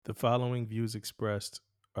The following views expressed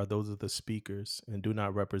are those of the speakers and do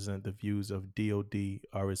not represent the views of DoD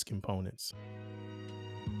or its components.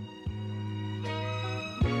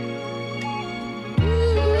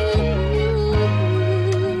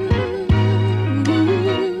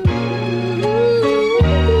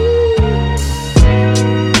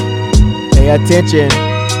 Pay attention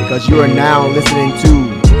because you are now listening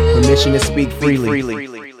to Permission to Speak Freely.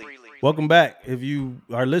 Welcome back. If you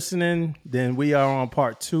are listening, then we are on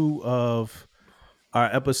part 2 of our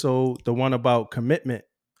episode, the one about commitment,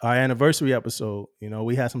 our anniversary episode.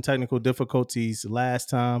 We had some technical difficulties last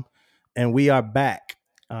time, and we are back.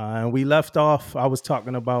 And we left off, I was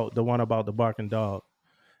talking about the one about the barking dog.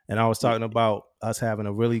 And I was talking about us having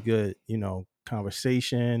a really good,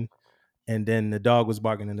 conversation. And then the dog was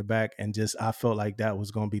barking in the back, and just I felt like that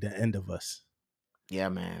was going to be the end of us. Yeah,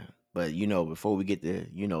 man. But before we get to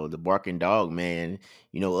the barking dog, man,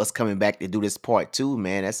 us coming back to do this part two,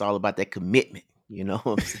 man, that's all about that commitment. You know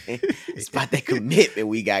what I'm saying? It's about that commitment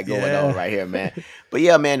we got going on Yeah. right here, man. But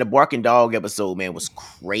yeah, man, the barking dog episode, man, was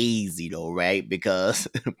crazy though, right? Because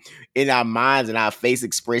in our minds and our face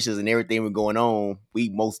expressions and everything was going on, we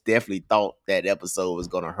most definitely thought that episode was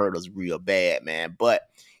gonna hurt us real bad, man. But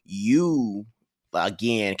you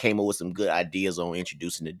again came up with some good ideas on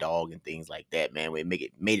introducing the dog and things like that, man. We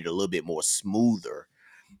made it a little bit more smoother,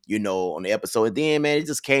 on the episode. And then, man, it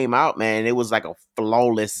just came out, man. It was like a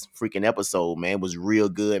flawless freaking episode, man. It was real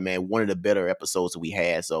good, man. One of the better episodes that we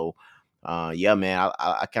had. So, yeah, man,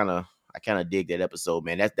 I kind of dig that episode,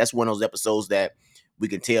 man. That's one of those episodes that we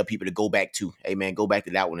can tell people to go back to. Hey, man, go back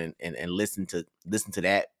to that one and listen to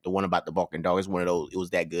that. The one about the barking dog is one of those. It was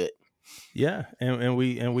that good. Yeah, and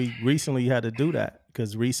we recently had to do that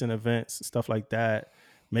because recent events, stuff like that,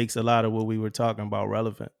 makes a lot of what we were talking about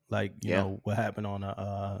relevant. Like Yeah. what happened on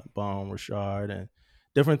Bon Richard and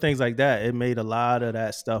different things like that. It made a lot of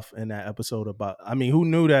that stuff in that episode about. I mean, who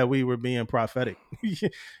knew that we were being prophetic?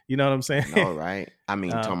 You know what I'm saying? No, right. I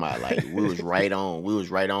mean, Uh, talking about like we was right on. We was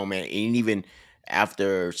right on, man. And even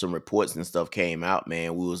after some reports and stuff came out,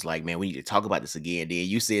 man, we was like, man, we need to talk about this again. Then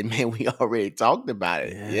you said, man, we already talked about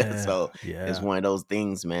it. Yeah. yeah, So it's yeah, one of those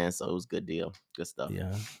things, man. So it was a good deal. Good stuff.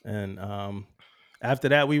 yeah. And after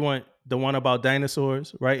that, we went the one about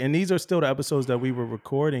dinosaurs, right? And these are still the episodes that we were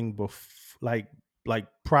recording like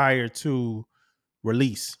prior to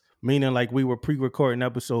release, meaning like we were pre-recording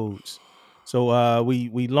episodes. So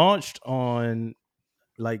we launched on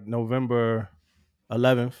like November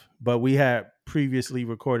 11th, but we had previously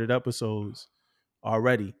recorded episodes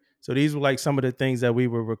already. So these were like some of the things that we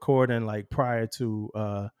were recording like prior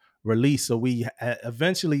to release. So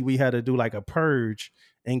eventually we had to do like a purge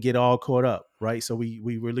and get all caught up, right? So we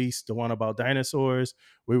released the one about dinosaurs,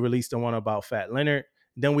 we released the one about Fat Leonard,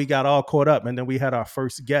 then we got all caught up, and then we had our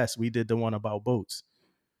first guest. We did the one about boats,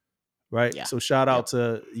 right? Yeah. So shout Yep. out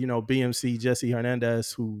to BMC Jesse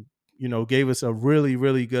Hernandez, who gave us a really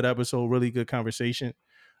really good episode, really good conversation.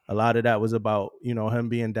 A lot of that was about him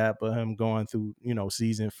being dapper, him going through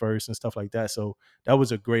season first and stuff like that. So that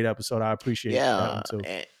was a great episode. I appreciate that Yeah. one too.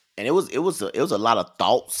 And it was a lot of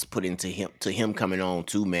thoughts put into him coming on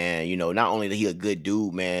too, man. Not only that he a good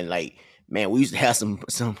dude, man. Like, man, we used to have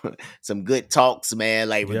some good talks, man.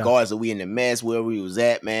 Like, Yeah, regardless of we in the mess where we was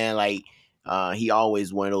at, man. Like, he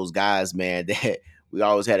always one of those guys, man, that we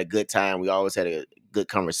always had a good time. We always had a good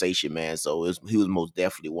conversation, man. So he was most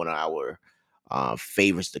definitely one of our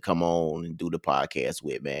favorites to come on and do the podcast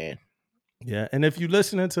with, man. yeah. And if you're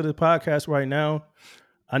listening to the podcast right now,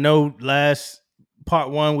 I know last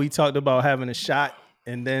part one we talked about having a shot,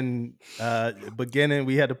 and then beginning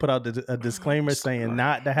we had to put out a disclaimer saying Disclaimer.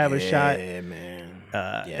 not to have a shot. Yeah, man.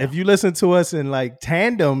 If Yeah. you listen to us in like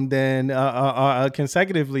tandem, then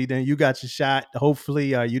consecutively, then you got your shot.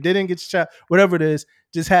 Hopefully, you didn't get your shot. Whatever it is,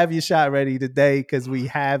 just have your shot ready today because we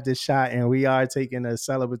have the shot and we are taking a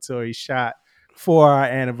celebratory shot for our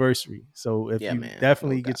anniversary. So if Yeah, you man. No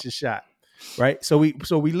definitely get doubt. your shot, right? So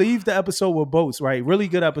we leave the episode with boats, right? Really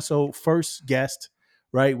good episode. First guest,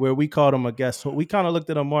 right? Where we called him a guest. We kind of looked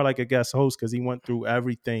at him more like a guest host because he went through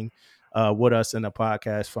everything with us in the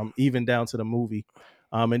podcast, from even down to the movie.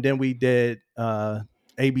 And then we did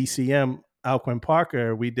ABCM Alquin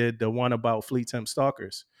Parker. We did the one about Fleet Temp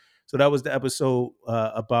Stalkers. So that was the episode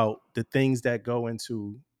about the things that go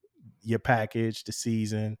into your package, the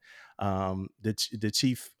season, the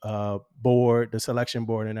chief board, the selection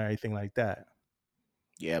board, and everything like that.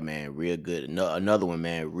 Yeah, man. Real good. Another one,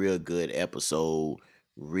 man. Real good episode.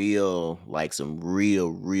 Real, like some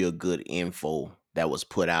real good info that was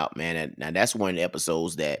put out, man. And now that's one of the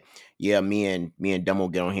episodes that, yeah, me and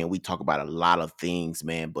Dumbo get on here and we talk about a lot of things,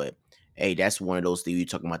 man. But hey, that's one of those things. You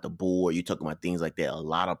talking about the board, you talking about things like that. A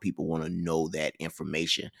lot of people want to know that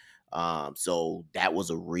information. So that was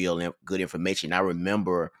a real good information. I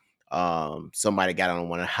remember somebody got on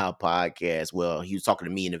one of our podcasts. Well, he was talking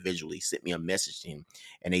to me individually, sent me a message to him,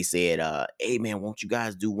 and they said, hey man, won't you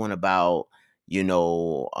guys do one about, you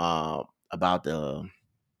know, about the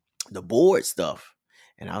board stuff?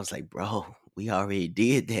 And I was like, bro, we already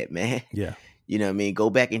did that, man. Yeah. You know what I mean? Go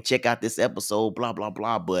back and check out this episode, blah, blah,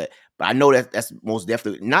 blah. But I know that that's most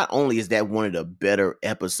definitely, not only is that one of the better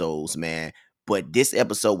episodes, man, but this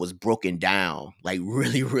episode was broken down like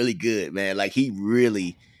really, really good, man. Like he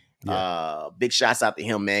really Yeah. big shots out to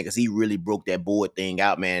him, man, because he really broke that board thing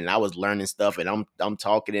out, man. And I was learning stuff and I'm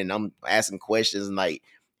talking and I'm asking questions, and like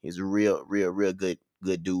he's a real good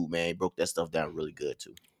dude, man. He broke that stuff down really good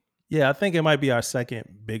too. Yeah, I think it might be our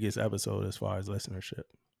second biggest episode as far as listenership.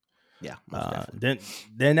 Yeah, most definitely.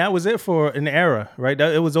 Then that was it for an era, right?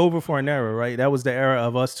 It was over for an era, right? That was the era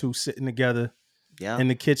of us two sitting together Yeah, in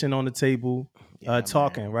the kitchen on the table, yeah,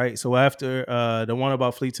 talking, man. right? So after the one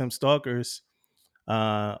about Fleet Tim Stalkers,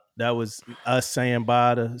 that was us saying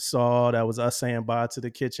bye to Saul. That was us saying bye to the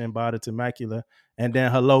kitchen, bye to Temecula, and then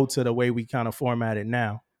hello to the way we kind of format it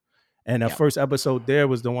now. And the Yeah. first episode there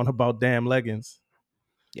was the one about damn leggings,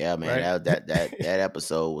 Yeah, man, right? that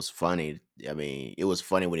episode was funny. I mean, it was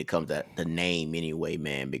funny when it comes to the name anyway,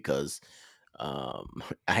 man, because I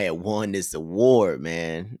had won this award,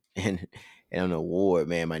 man, and on the award,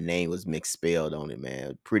 man, my name was mixed spelled on it,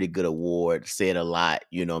 man. Pretty good award, said a lot,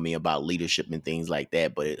 you know what I mean, about leadership and things like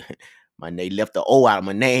that. But they left the O out of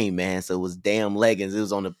my name, man. So it was damn leggings. It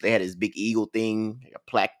was on the, they had this big eagle thing, a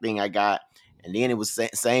plaque thing I got, and then it was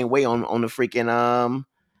same way on the freaking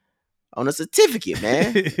on a certificate,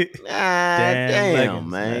 man. Ah, Damn damn,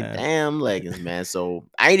 leggings, man. man. Damn leggings, man. So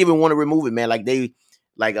I ain't even want to remove it, man. Like they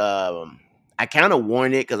like I kind of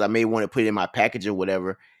wanted it because I may want to put it in my package or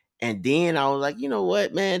whatever. And then I was like, you know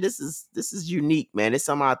what, man, this is unique, man. It's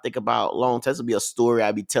something I think about long time. This will be a story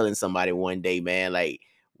I'll be telling somebody one day, man. Like,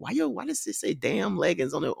 why does it say damn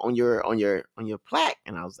leggings on your plaque?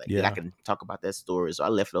 And I was like, then I Yeah. can talk about that story. So I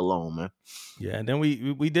left it alone, man. Yeah, and then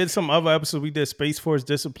we did some other episodes. We did Space Force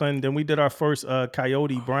Discipline. Then we did our first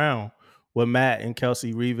Coyote Brown with Matt and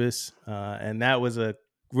Kelsey Rivas, and that was a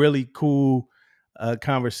really cool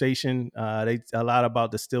conversation. They a lot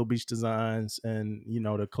about the Still Beach Designs and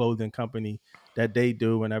the clothing company that they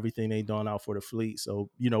do and everything they doing out for the fleet. So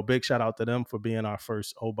big shout out to them for being our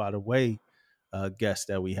first Oh by the way guest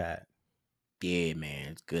that we had. Yeah, man.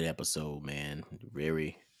 It's a good episode, man.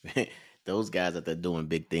 Very those guys out there doing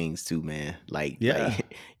big things too, man. Yeah,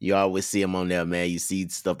 Like you always see them on there, man. You see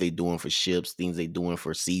stuff they doing for ships, things they doing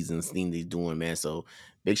for seasons, things they doing, man. So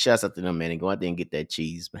big shouts out to them, man. And go out there and get that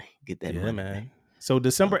cheese, man. Get that yeah, money, man. man. So Uh,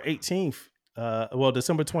 December 18th,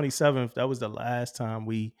 December 27th, that was the last time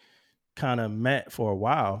we kind of met for a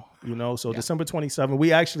while, So yeah. December 27th,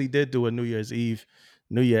 we actually did do a New Year's Eve,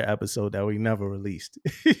 New Year episode that we never released.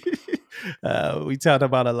 We talked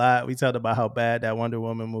about a lot. We talked about how bad that Wonder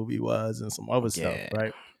Woman movie was and some other stuff, Yeah.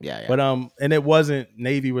 right? Yeah. But and it wasn't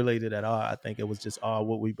Navy related at all. I think it was just all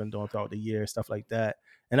what we've been doing throughout the year, stuff like that.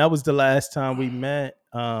 And that was the last time we met.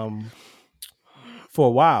 For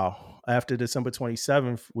a while after December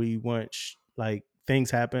 27th, we went like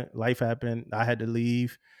things happened, life happened. I had to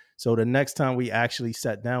leave. So the next time we actually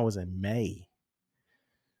sat down was in May.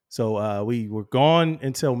 So we were gone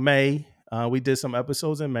until May. We did some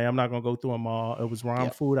episodes in May. I'm not gonna go through them all. It was Rom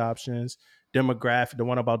Yep. Food Options, Demographic. The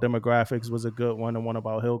one about demographics was a good one. The one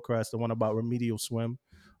about Hillcrest. The one about Remedial Swim,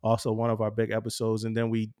 also one of our big episodes. And then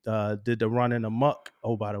we did the Run in Amok.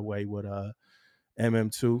 Oh, by the way, with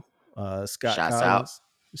MM2, Scott Shouts out. Collins.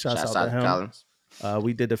 Shouts Shouts out to out to him. Collins.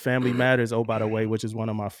 We did the Family Matters, oh, by the way, which is one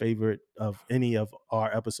of my favorite of any of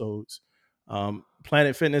our episodes.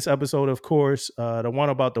 Planet Fitness episode, of course. The one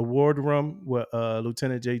about the Ward Room with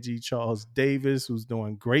Lieutenant J.G. Charles Davis, who's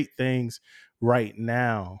doing great things right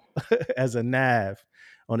now as a NAV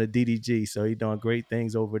on the DDG. So he's doing great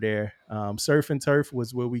things over there. Surf and Turf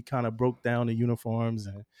was where we kind of broke down the uniforms,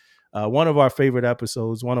 and one of our favorite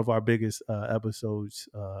episodes, one of our biggest episodes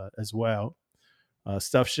as well.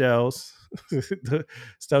 Stuffed shells,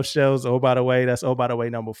 stuffed shells. Oh, by the way, that's oh by the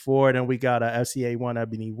way number 4. Then we got FCA one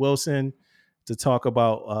Ebony Wilson to talk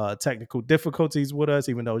about technical difficulties with us,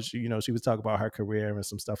 even though she was talking about her career and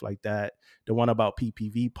some stuff like that. The one about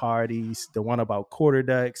PPV parties, the one about quarter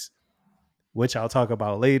decks, which I'll talk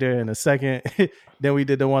about later in a second. Then we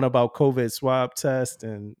did the one about COVID swab test,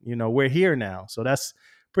 and we're here now. So that's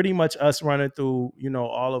pretty much us running through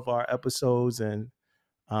all of our episodes, and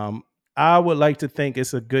I would like to think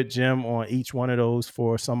it's a good gem on each one of those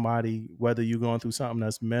for somebody, whether you're going through something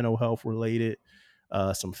that's mental health related,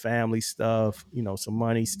 some family stuff, some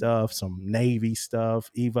money stuff, some Navy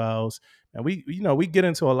stuff, evals. And we get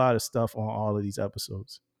into a lot of stuff on all of these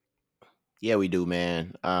episodes. Yeah, we do,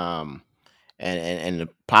 man. And the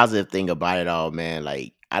positive thing about it all, man,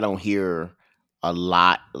 like I don't hear a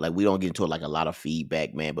lot, like we don't get into like a lot of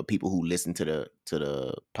feedback, man. But people who listen to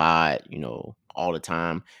the pod, all the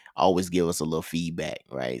time, always give us a little feedback,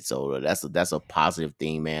 right? So that's a positive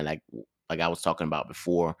thing, man. Like I was talking about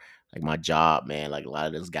before, like my job, man. Like a lot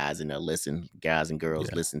of those guys in there listen, guys and girls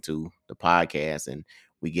Yeah. listen to the podcast, and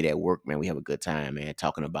we get at work, man. We have a good time, man,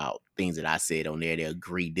 talking about things that I said on there. They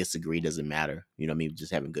agree, disagree, doesn't matter. You know what I mean?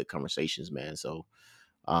 Just having good conversations, man. So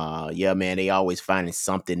yeah, man, they always finding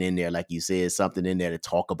something in there, like you said, something in there to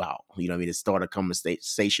talk about. You know what I mean? To start a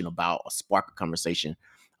conversation about, or spark a conversation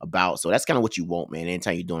about. So that's kind of what you want, man.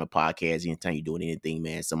 Anytime you're doing a podcast, anytime you're doing anything,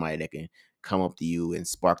 man, somebody that can come up to you and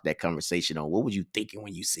spark that conversation on what were you thinking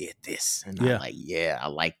when you said this? And I'm Yeah. like, yeah, I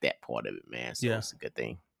like that part of it, man. So Yeah. it's a good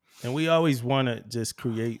thing. And we always want to just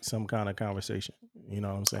create some kind of conversation. You know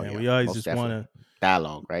what I'm Oh saying? yeah, We always most just want definitely. to,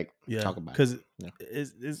 Dialogue, right? yeah, Talk about it. because Yeah.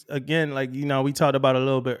 it's again, like, we talked about a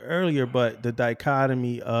little bit earlier, but the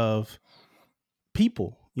dichotomy of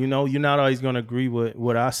people. You're not always going to agree with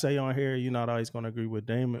what I say on here. You're not always going to agree with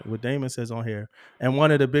Damon says on here. And one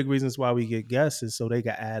of the big reasons why we get guests is so they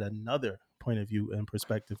can add another point of view and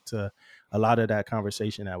perspective to a lot of that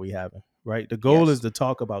conversation that we having. Right. The goal is Yes. to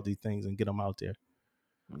talk about these things and get them out there.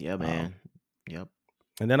 Yeah, Um, man. Yep.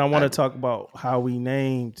 and then I want I to talk about how we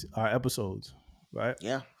named our episodes. Right.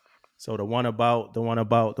 yeah. So the one about, the one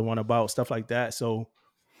about, the one about, stuff like that. So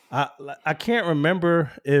I I can't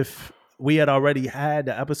remember if we had already had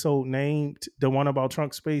the episode named the one about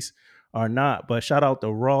Trunk Space or not, but shout out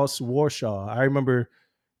to Ross Warshaw. I remember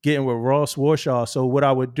getting with Ross Warshaw. So what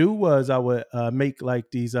I would do was I would make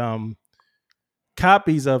like these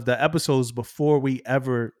copies of the episodes before we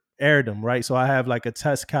ever aired them, right? So I have like a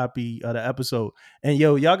test copy of the episode. And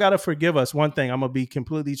y'all gotta forgive us. One thing, I'm gonna be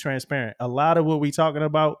completely transparent. A lot of what we talking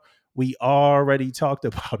about, we already talked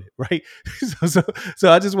about it, right? So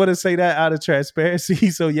I just want to say that out of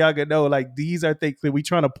transparency, so y'all can know, like, these are things that we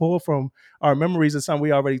trying to pull from our memories of something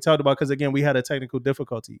we already talked about. Because again, we had a technical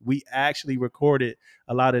difficulty. We actually recorded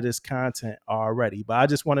a lot of this content already, but I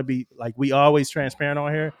just want to be like, we always transparent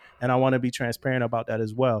on here, and I want to be transparent about that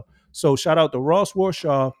as well. So shout out to Ross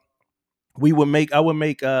Warshaw. I would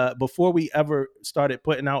make before we ever started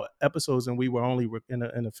putting out episodes, and we were only in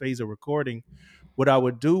a phase of recording. What I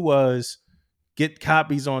would do was get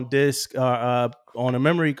copies on disc, on a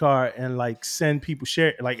memory card, and like send people,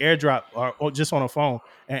 share, like airdrop, or just on a phone,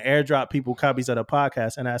 and airdrop people copies of the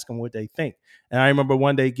podcast and ask them what they think. And I remember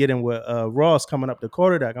one day getting with Ross coming up the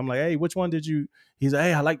quarterback. I'm like, hey, which one did you? He's like,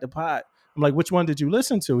 hey, I like the pod. I'm like, which one did you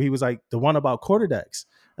listen to? He was like, the one about quarterbacks.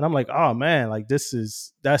 And I'm like, oh man, like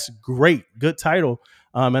that's great, good title.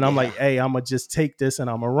 And I'm Yeah. like, hey, I'm gonna just take this and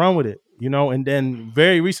I'm gonna run with it, And then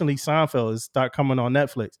very recently, Seinfeld is start coming on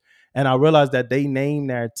Netflix, and I realized that they name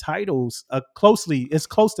their titles closely. It's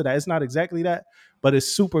close to that. It's not exactly that, but it's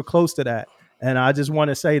super close to that. And I just want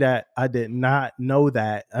to say that I did not know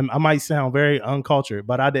that. I might sound very uncultured,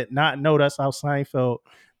 but I did not know that's how Seinfeld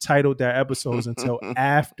titled their episodes until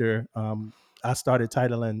after I started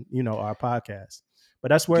titling, our podcast. But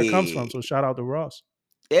that's where it comes from. Yeah. So shout out to Ross.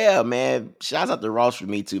 Yeah, man. Shouts out to Ross for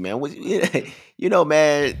me too, man.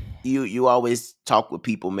 Man, you always talk with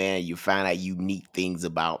people, man. You find out unique things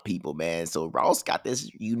about people, man. So Ross got this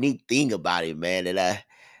unique thing about it, man, that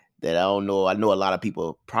I don't know. I know a lot of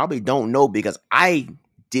people probably don't know because I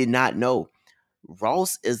did not know.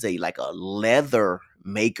 Ross is a leather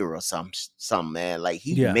maker or some man. Like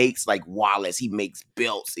he Yeah. makes like wallets, he makes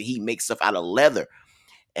belts, and he makes stuff out of leather.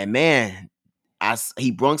 And man,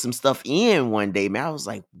 he brung some stuff in one day, man. I was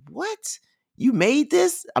like, "What? You made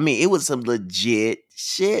this?" I mean, it was some legit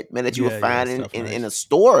shit, man, that you would Yeah, yeah, find stuff in nice. a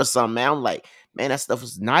store or something, man. I'm like, man, that stuff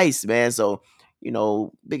was nice, man. So,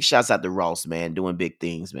 big shouts out to Ross, man, doing big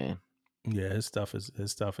things, man. Yeah, his stuff is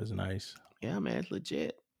nice. Yeah, man, it's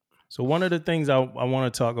legit. So one of the things I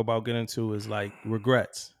want to talk about, get into, is like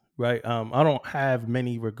regrets, right? I don't have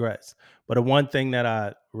many regrets, but the one thing that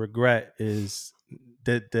I regret is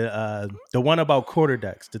the one about quarter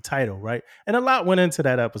decks, the title, right? And a lot went into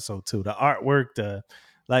that episode too. The artwork, the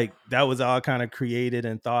like that was all kind of created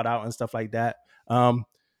and thought out and stuff like that.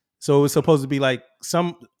 So it's supposed to be like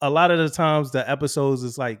a lot of the times the episodes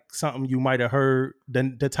is like something you might have heard.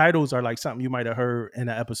 Then the titles are like something you might have heard in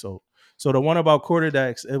the episode. So the one about quarter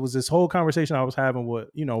decks, it was this whole conversation I was having with,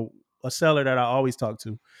 a seller that I always talk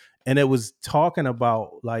to. and it was talking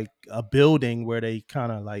about like a building where they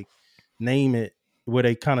kind of like name it, where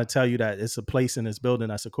they kind of tell you that it's a place in this building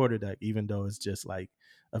that's a quarterdeck, even though it's just like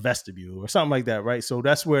a vestibule or something like that, right? So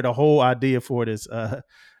that's where the whole idea for this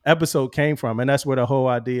episode came from, and that's where the whole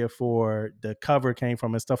idea for the cover came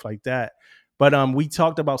from and stuff like that. But we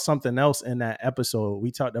talked about something else in that episode.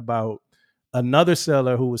 We talked about another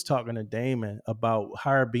seller who was talking to Damon about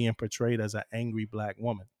her being portrayed as an angry black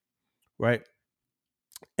woman, right?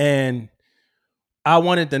 And I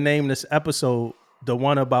wanted to name this episode the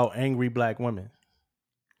one about angry black women.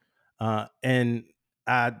 And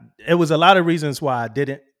I it was a lot of reasons why I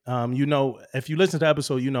didn't. If you listen to the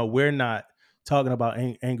episode, we're not talking about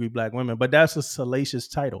angry black women, but that's a salacious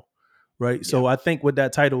title, right? Yeah. So I think what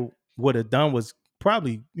that title would have done was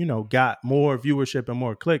probably, got more viewership and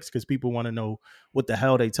more clicks because people want to know what the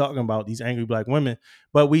hell they talking about, these angry black women.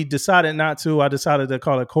 But we decided not to. I decided to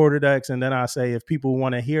call it quarterbacks, and then I say if people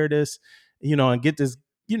want to hear this, and get this,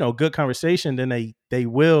 good conversation, then they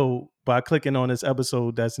will by clicking on this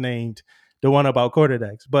episode that's named the one about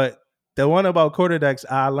quarterbacks. But the one about quarterbacks,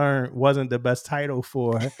 I learned, wasn't the best title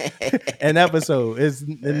for an episode. It's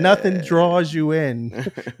nothing draws you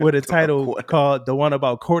in with a title called the one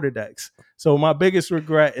about quarterbacks. So my biggest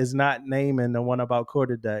regret is not naming the one about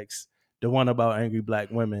quarterbacks the one about angry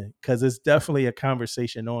black women, because it's definitely a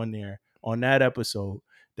conversation on there on that episode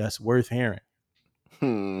that's worth hearing.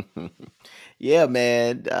 Yeah,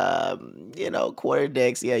 man. Quarter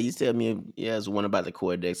decks. Yeah, you tell me. Yeah, it's one about the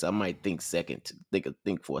quarter decks. I might think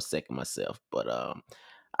for a second myself, but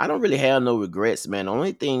I don't really have no regrets, man. The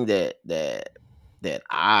only thing that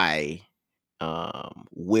I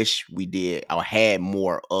wish we did or had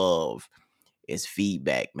more of is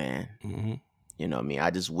feedback, man. Mm-hmm. You know what I mean? I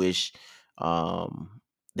just wish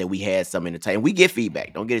that we had some in the time. We get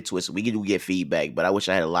feedback. Don't get it twisted. We get feedback, but I wish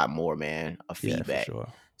I had a lot more, man, of Yeah, for feedback. sure.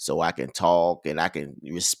 So I can talk and I can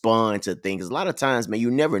respond to things. A lot of times, man, you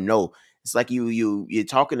never know. It's like you're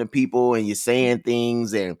talking to people and you're saying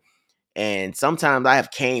things, and sometimes I have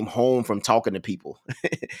came home from talking to people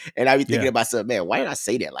and I be thinking Yeah. about myself, man, why did I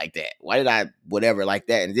say that like that? Why did I whatever like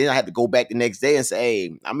that? And then I had to go back the next day and say,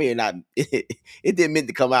 hey, I mean, not it didn't mean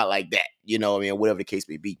to come out like that, I mean, whatever the case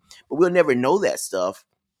may be. But we'll never know that stuff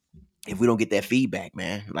if we don't get that feedback,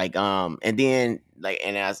 man. Like, and then like,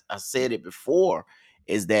 and as I said it before,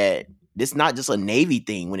 is that this not just a Navy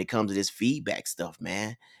thing when it comes to this feedback stuff,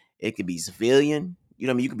 man. It could be civilian. You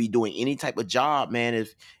know what I mean? You could be doing any type of job, man.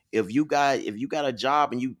 If you got a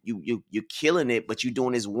job and you're killing it, but you're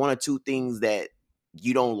doing this one or two things that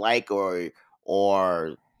you don't like, or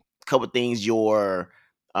a couple things your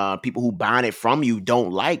people who buying it from you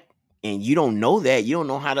don't like, and you don't know that, you don't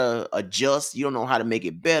know how to adjust, you don't know how to make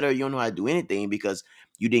it better, you don't know how to do anything because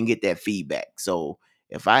you didn't get that feedback. So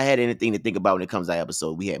if I had anything to think about when it comes to that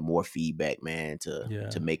episode, we had more feedback, man, to Yeah.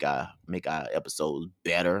 to make our episodes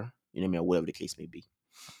better. You know what I mean? Whatever the case may be.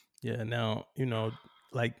 Yeah. Now,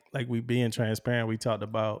 like we being transparent, we talked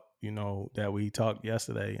about, that we talked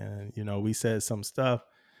yesterday, and we said some stuff,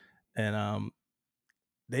 and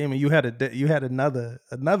Damon, you had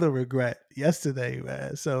another regret yesterday,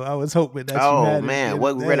 man. So I was hoping that you Oh had it the man, other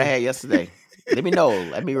what regret I day. had yesterday? Let me know.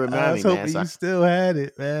 Let me I remind was me, man. hoping So you still had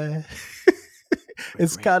it, man.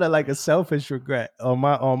 It's regret. kind of like a selfish regret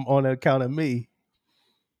on account of me.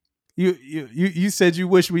 You said you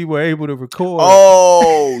wish we were able to record.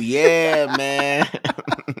 Oh yeah, man.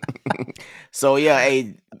 So yeah,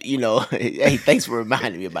 hey, hey, thanks for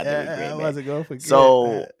reminding me about the I regret, man. wasn't gonna forget, man.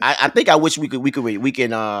 So I think I wish we can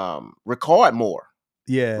record more,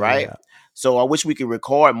 Yeah, right? yeah, So I wish we could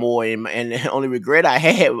record more, and the only regret I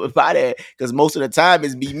had about it, because most of the time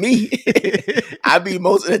it's be me. I be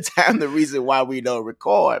most of the time the reason why we don't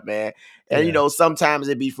record, man. And yeah, sometimes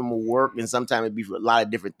it be from work, and sometimes it be for a lot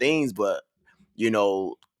of different things, but you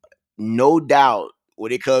know, no doubt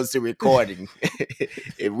when it comes to recording,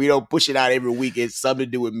 if we don't push it out every week, it's something to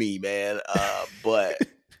do with me, man. But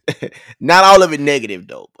not all of it negative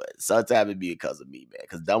though. But sometimes it be because of me, man.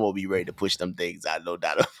 Because Dumb will be ready to push them things out, no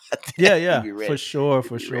doubt about that. yeah, He yeah. be For ready. sure, He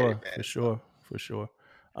for be ready, sure, man. for So sure, for sure.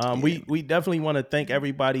 yeah, We definitely want to thank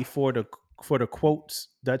everybody for the quotes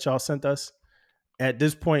that y'all sent us. At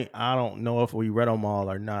this point, I don't know if we read them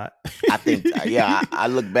all or not. I think, yeah, I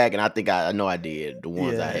look back and I think I know I did the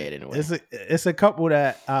ones I Yeah, had anyway. it's a couple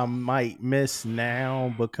that I might miss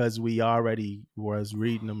now because we already was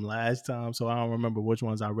reading them last time, so I don't remember which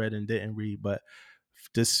ones I read and didn't read. But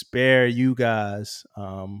to spare you guys,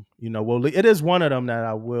 well, it is one of them that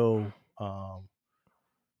I will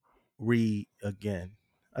read again.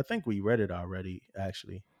 I think we read it already,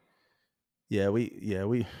 actually. Yeah, we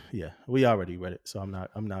already read it, so I'm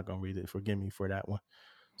not gonna read it. Forgive me for that one.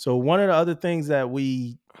 So one of the other things that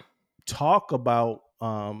we talk about,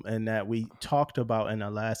 and that we talked about in the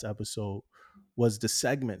last episode, was the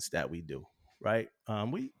segments that we do. Right?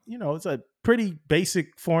 We, it's a pretty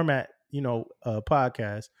basic format,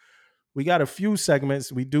 podcast. We got a few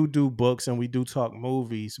segments. We do books and we do talk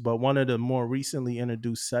movies, but one of the more recently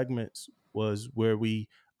introduced segments was where we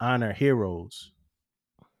honor heroes.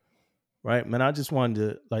 Right, man. I just wanted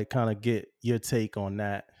to like kind of get your take on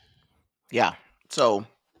that. Yeah. So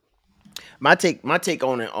my take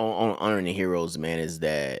on it, on honoring the heroes, man, is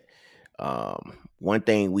that one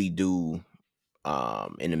thing we do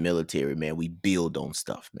in the military, man, we build on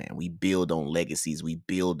stuff, man. We build on legacies. We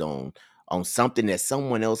build on something that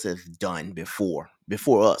someone else has done before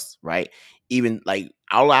us, right? Even like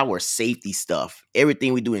all our safety stuff,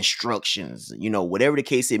 everything we do, instructions, whatever the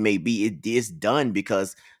case it may be, it is done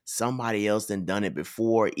because somebody else done it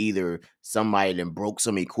before. Either somebody then broke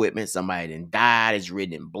some equipment, somebody then died, it's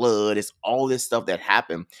written in blood. It's all this stuff that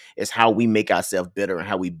happened. It's how we make ourselves better and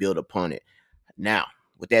how we build upon it. Now,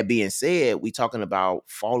 with that being said, we talking about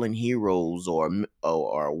fallen heroes or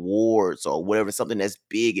awards or whatever, something that's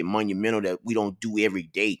big and monumental that we don't do every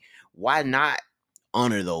day. Why not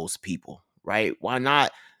honor those people, right? Why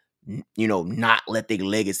not, not let their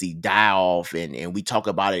legacy die off and we talk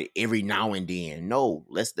about it every now and then? No,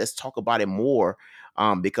 let's talk about it more,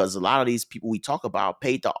 because a lot of these people we talk about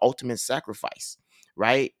paid the ultimate sacrifice,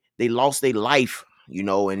 right? They lost their life,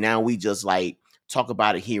 and now we just like talk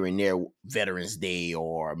about it here and there, Veterans Day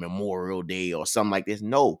or Memorial Day or something like this.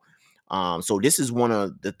 No. So this is one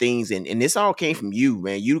of the things, and this all came from you,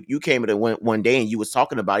 man. You came to one day and you was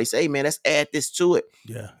talking about it. You say, hey man, let's add this to it.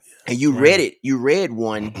 Yeah, And you read random. it. You read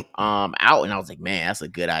one out, and I was like, man, that's a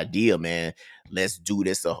good idea, man. Let's do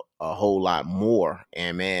this a whole lot more.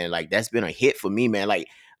 And man, like that's been a hit for me, man.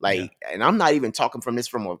 Yeah, And I'm not even talking from this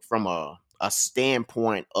from a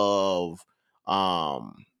standpoint of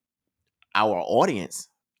um our audience.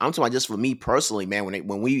 I'm talking about just for me personally, man.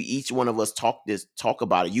 When we each one of us talk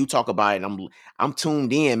about it, you talk about it, and I'm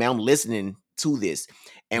tuned in, man. I'm listening to this,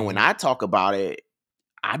 and when hmm I talk about it,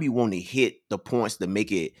 I be wanting to hit the points to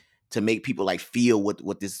make people like feel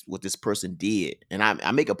what this person did. And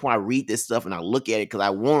I make a point. I read this stuff and I look at it because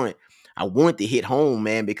I want it to hit home,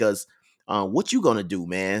 man. Because what you gonna do,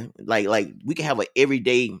 man? Like we can have a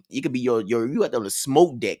everyday. You could be you out on the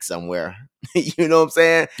smoke deck somewhere. You know what I'm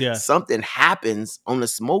saying? yeah, Something happens on the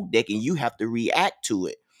smoke deck and you have to react to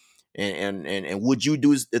it. And would you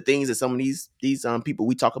do the things that some of these people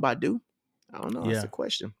we talk about do? I don't know. That's yeah, a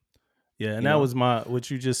question. yeah. And You that know? was what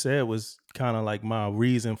you just said was kind of like my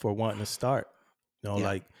reason for wanting to start. Yeah.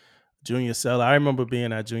 Like Junior Seller. I remember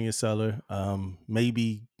being at Junior Seller,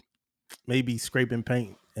 maybe scraping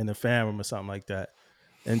paint in the fan room or something like that,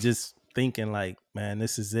 and just thinking like, man,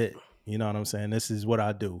 this is it. You know what I'm saying? This is what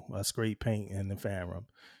I do. I scrape paint in the fan room.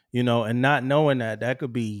 And not knowing that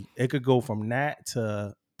it could go from that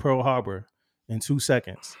to Pearl Harbor in 2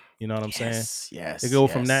 seconds. You know what I'm saying? Yes, It yes, go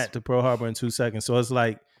from yes. that to Pearl Harbor in 2 seconds. So it's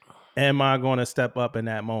like, am I going to step up in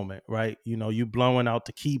that moment? Right? You blowing out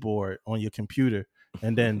the keyboard on your computer,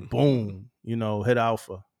 and then boom, hit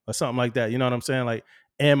alpha or something like that. You know what I'm saying? Like,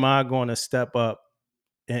 am I going to step up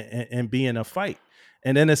and be in a fight?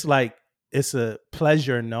 And then it's like it's a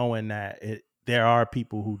pleasure knowing that there are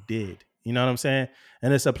people who did. You know what I'm saying?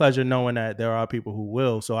 And it's a pleasure knowing that there are people who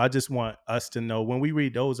will. So I just want us to know when we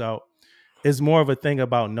read those out, it's more of a thing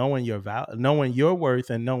about knowing your knowing your worth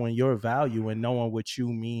and knowing your value and knowing what you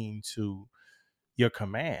mean to your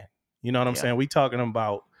command. You know what I'm Yeah. saying? We talking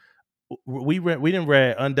about we didn't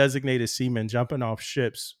read undesignated seamen jumping off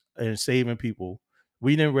ships and saving people.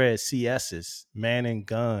 We didn't read CSs manning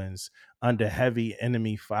guns under heavy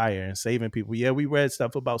enemy fire and saving people. Yeah, we read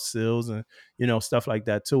stuff about SEALs and stuff like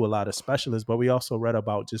that too. A lot of specialists, but we also read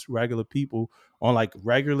about just regular people on like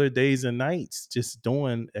regular days and nights, just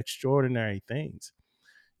doing extraordinary things.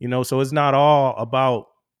 So it's not all about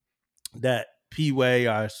that P-Way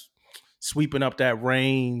or sweeping up that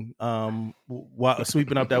rain, while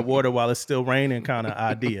sweeping up that water while it's still raining kind of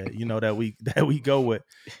idea, that we that we go with.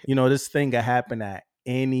 This thing can happen at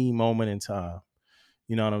any moment in time.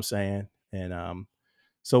 You know what I'm saying? And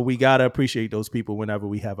so we gotta appreciate those people whenever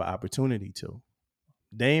we have an opportunity to.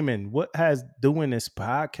 Damon, what has doing this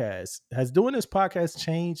podcast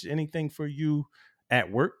changed anything for you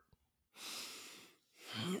at work?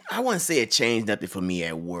 I wouldn't say it changed nothing for me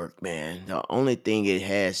at work, man. The only thing it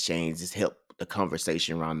has changed is help the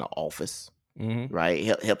conversation around the office. Mm-hmm. Right.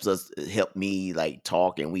 Help me like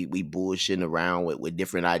talk and we bullshitting around with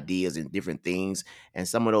different ideas and different things. And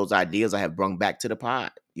some of those ideas I have brung back to the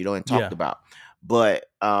pod, and talked Yeah. about. But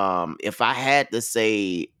if I had to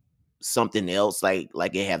say something else like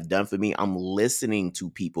it have done for me. I'm listening to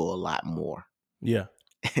people a lot more. Yeah.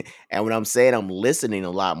 And when I'm saying I'm listening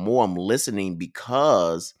a lot more, I'm listening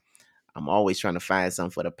because I'm always trying to find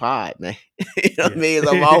something for the pod, man. You know what I Yeah. mean?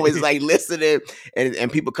 I'm always like listening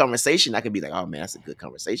and people conversation. I can be like, oh man, that's a good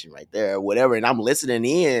conversation right there, or whatever. And I'm listening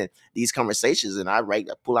in these conversations and I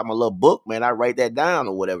pull out my little book, man. I write that down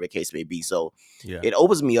or whatever the case may be. So Yeah. it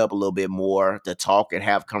opens me up a little bit more to talk and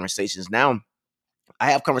have conversations. Now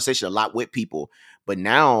I have conversation a lot with people, but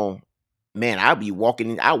now, man, I walk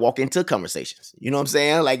into conversations. You know what I'm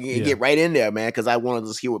saying? Like Yeah. get right in there, man, because I want to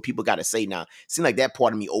just hear what people got to say now. Seems like that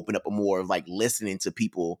part of me opened up a more of like listening to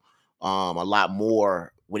people a lot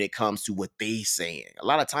more when it comes to what they saying. A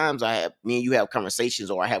lot of times me and you have conversations,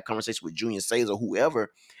 or I have conversations with Junior Says or whoever,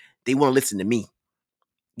 they want to listen to me.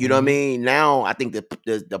 You know what I Mm-hmm. mean? Now I think the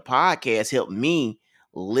podcast helped me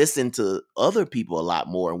listen to other people a lot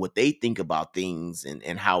more and what they think about things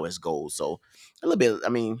and how it goes. So a little bit, I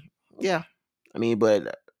mean, yeah. I mean,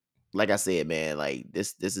 but like I said, man, like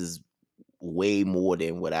this is way more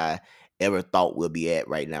than what I ever thought we'll be at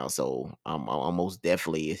right now. So I'm most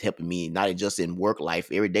definitely it's helping me not just in work life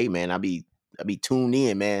every day, man. I be tuned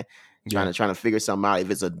in, man, Yeah. trying to figure something out. If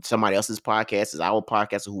it's somebody else's podcast, it's our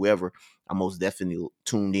podcast or whoever, I'm most definitely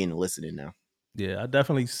tuned in and listening now. Yeah, I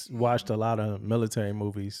definitely watched a lot of military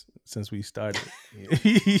movies since we started.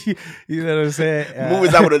 You know what I'm saying?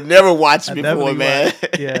 Movies I would have never watched I before, definitely watched. man.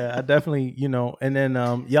 Yeah, I definitely, and then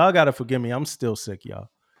y'all gotta forgive me. I'm still sick, y'all.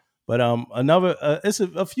 But another, it's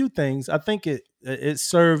a few things. I think it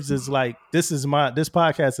serves as like this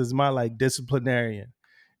podcast is my like disciplinarian.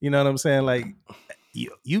 You know what I'm saying? Like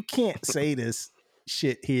you can't say this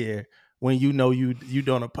shit here when you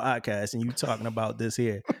doing a podcast and you talking about this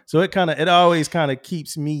here. So it always kind of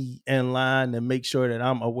keeps me in line to make sure that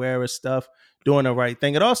I'm aware of stuff, doing the right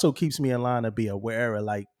thing. It also keeps me in line to be aware of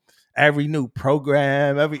like every new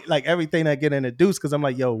program, everything that get introduced. Cause I'm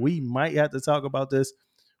like, yo, we might have to talk about this.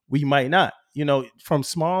 We might not, from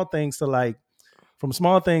small things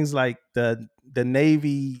like the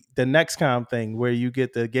Navy, the NextCom thing where you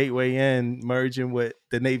get the Gateway Inn merging with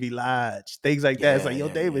the Navy Lodge, things like that. It's Yeah, like, yo,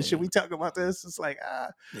 yeah, David, yeah, should yeah. we talk about this? It's like,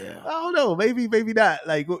 Yeah. I don't know, maybe not.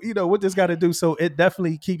 Like, what this got to do? So it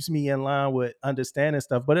definitely keeps me in line with understanding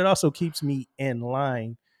stuff, but it also keeps me in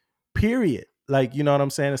line. Period. Like, you know what I'm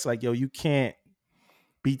saying? It's like, yo, you can't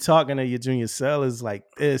be talking to your junior sellers like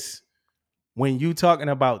this when you talking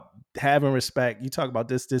about having respect. You talk about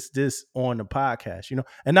this on the podcast,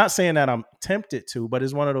 and not saying that I'm tempted to, but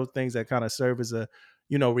it's one of those things that kind of serve as a,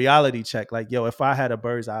 reality check. Like, yo, if I had a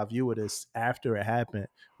bird's eye view of this after it happened,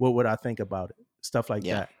 what would I think about it? Stuff like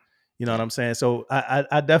Yeah. that. You know what Yeah. I'm saying? So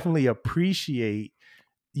I definitely appreciate,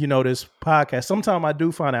 this podcast. Sometimes I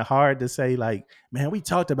do find it hard to say, like, man, we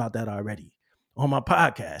talked about that already on my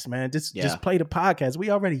podcast, man. Yeah. Just play the podcast. We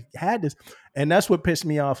already had this. And that's what pissed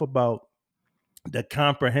me off about the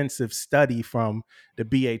comprehensive study from the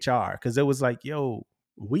BHR, because it was like, yo,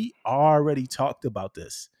 we already talked about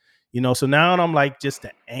this, So now I'm like just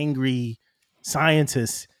an angry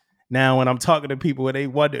scientist. Now when I'm talking to people and they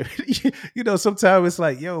wonder, sometimes it's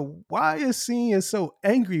like, yo, why is Senior so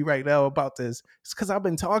angry right now about this? It's because I've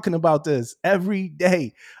been talking about this every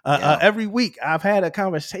day, Yeah. every week. I've had a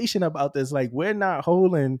conversation about this. Like, we're not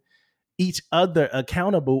holding each other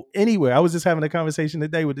accountable anywhere. I was just having a conversation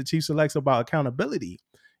today with the chief selects about accountability.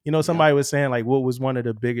 Yeah. Somebody was saying like, what was one of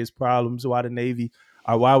the biggest problems why the Navy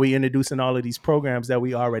or why we introducing all of these programs that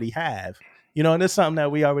we already have. And it's something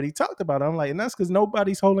that we already talked about. I'm like, and that's because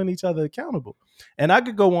nobody's holding each other accountable. And I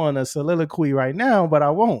could go on a soliloquy right now, but I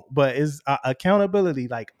won't. But is accountability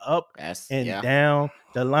like up That's and yeah. down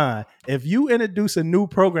the line? If you introduce a new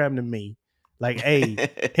program to me, like, hey,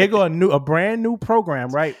 here go a brand new program,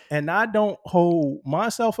 right? And I don't hold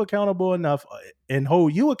myself accountable enough and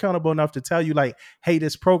hold you accountable enough to tell you, like, hey,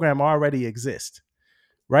 this program already exists,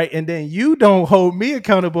 right? And then you don't hold me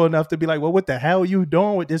accountable enough to be like, well, what the hell are you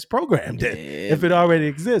doing with this program then? Yeah, If it already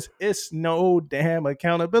man. exists, it's no damn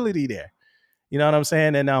accountability there. You know what I'm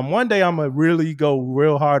saying? And one day I'm gonna really go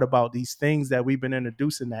real hard about these things that we've been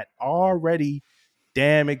introducing that already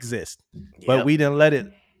damn exist, but Yep. we didn't let it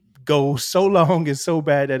go so long and so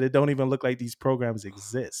bad that it don't even look like these programs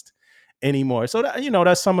exist anymore. So that,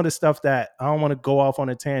 that's some of the stuff that I don't want to go off on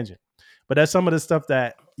a tangent, but that's some of the stuff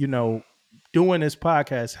that, doing this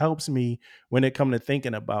podcast helps me when it comes to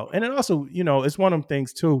thinking about. And it also, it's one of them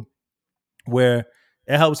things too, where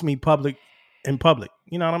it helps me in public.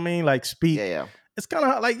 You know what I mean? Like, Yeah, speak. yeah. It's kind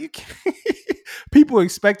of like you people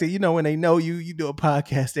expect it, when they know you do a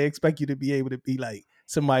podcast, they expect you to be able to be like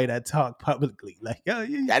somebody that talk publicly. Like, yo,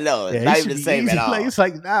 I know it's yeah, it not even should the be same at easy. Like, all. it's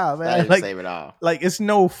like, nah, It's not man. even the same at all. Like it's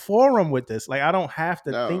no forum with this. Like, I don't have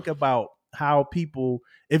to No. think about how people.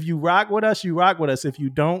 If you rock with us, you rock with us. If you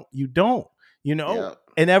don't, you don't. You know. Yeah.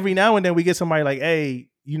 And every now and then we get somebody like, hey,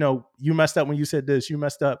 you messed up when you said this. You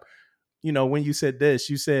messed up. When you said this,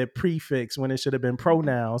 you said prefix when it should have been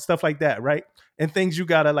pronoun, stuff like that, right? And things you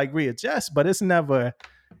gotta like readjust, but it's never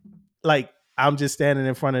like I'm just standing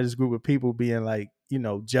in front of this group of people being like,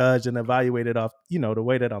 judged and evaluated off, the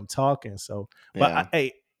way that I'm talking. So, but Yeah.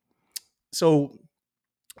 hey, so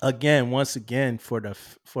again, once again, for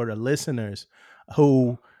the listeners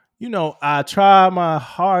who, I try my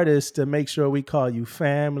hardest to make sure we call you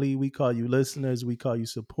family, we call you listeners, we call you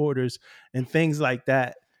supporters, and things like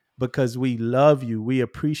that because we love you. We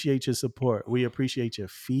appreciate your support. We appreciate your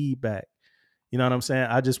feedback. You know what I'm saying?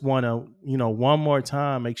 I just want to, one more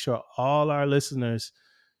time, make sure all our listeners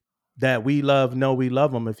that we love know we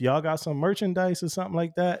love them. If y'all got some merchandise or something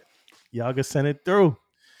like that, y'all can send it through.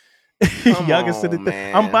 Come Y'all can send it on, through.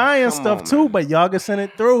 I'm man. buying Come stuff on, too, man. but y'all can send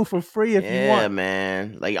it through for free if you Yeah, want.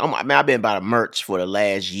 man. Like I've been about a merch for the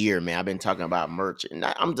last year, man. I've been talking about merch, and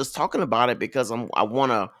I'm just talking about it because I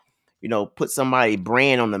want to, put somebody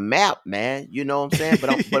brand on the map, man. You know what I'm saying?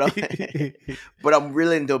 But I'm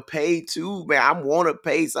willing to pay too, man. I want to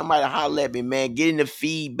pay somebody to holler at me, man. Get in the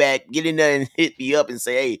feedback, get in there and hit me up and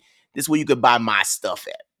say, hey, this is where you could buy my stuff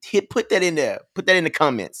at. Put that in there. Put that in the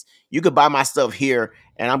comments. You could buy my stuff here,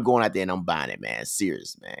 and I'm going out there and I'm buying it, man.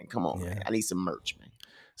 Serious, man. Come on, man. Yeah. I need some merch, man.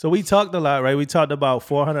 So we talked a lot, right? We talked about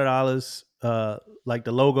 $400, like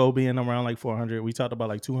the logo being around like 400. We talked about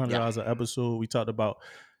like Yeah. $200 an episode. We talked about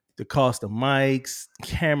the cost of mics,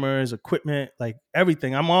 cameras, equipment, like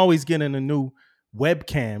everything. I'm always getting a new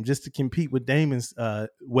webcam just to compete with Damon's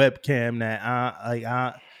webcam that I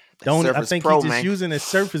That don't. I Surface think he Pro, just man. using his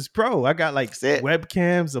Surface Pro. I got like That's it.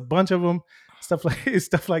 webcams, a bunch of them, stuff like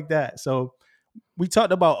stuff like that. So we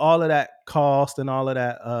talked about all of that cost and all of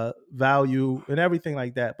that value and everything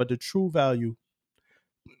like that. But the true value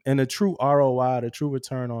and the true ROI, the true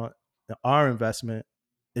return on our investment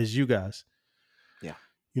is you guys.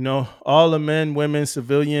 Yeah. All the men, women,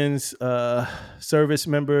 civilians, service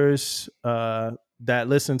members that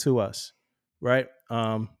listen to us, right?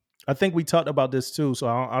 I think we talked about this too, so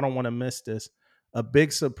I don't want to miss this. A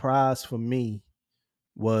big surprise for me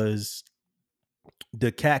was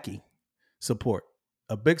the khaki support.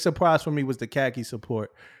 A big surprise for me was the khaki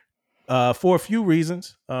support for a few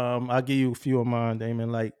reasons. I'll give you a few of mine,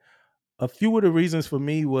 Damon. Like, a few of the reasons for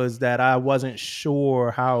me was that I wasn't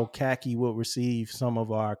sure how khaki would receive some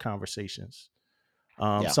of our conversations,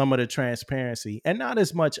 Yeah. some of the transparency, and not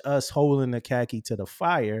as much us holding the khaki to the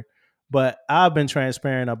fire. But I've been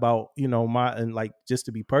transparent about, and like just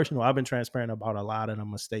to be personal, I've been transparent about a lot of the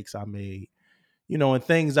mistakes I made, and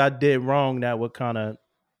things I did wrong that would kind of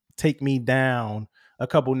take me down a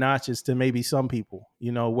couple notches to maybe some people,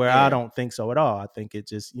 where I Yeah. don't think so at all. I think it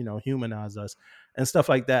just, humanize us and stuff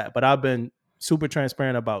like that. But I've been super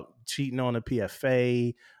transparent about cheating on the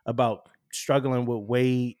PFA, about struggling with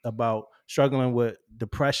weight, about struggling with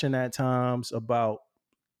depression at times, about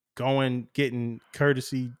getting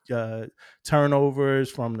courtesy turnovers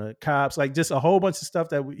from the cops, like just a whole bunch of stuff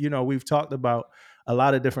that we've talked about a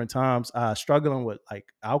lot of different times. Struggling with like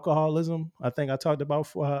alcoholism, I think I talked about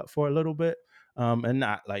for a little bit, and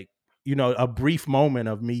not like a brief moment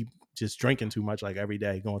of me just drinking too much like every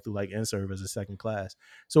day, going through like in-serve as a second class.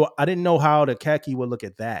 So I didn't know how the khaki would look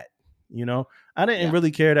at that. I didn't Yeah.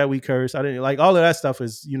 really care that we curse. I didn't like all of that stuff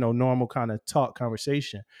is normal kind of talk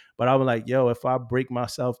conversation. But I was like, yo, if I break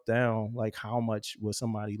myself down, like how much will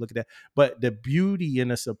somebody look at that? But the beauty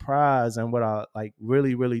and the surprise and what I like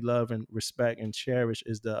really, really love and respect and cherish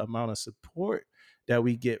is the amount of support that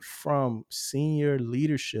we get from senior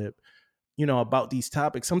leadership, about these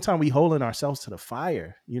topics. Sometimes we holding ourselves to the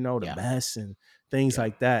fire, the Yeah. mess and things Yeah.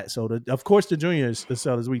 like that. So of course the juniors, the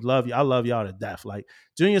sellers, we love you. I love y'all to death. Like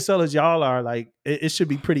junior sellers, y'all are like, it should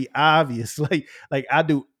be pretty obvious. Like I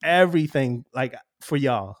do everything like for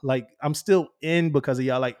y'all. Like I'm still in because of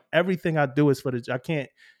y'all. Like everything I do is for I can't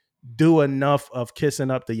do enough of kissing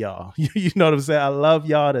up to y'all. You know what I'm saying? I love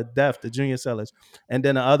y'all to death, the junior sellers. And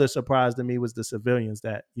then the other surprise to me was the civilians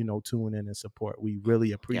that, tune in and support. We really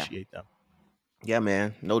Yeah. appreciate them. Yeah,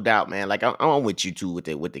 man, no doubt, man. Like I'm with you too with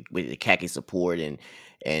the khaki support and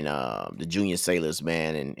the junior sailors,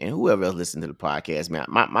 man, and whoever else listen to the podcast, man.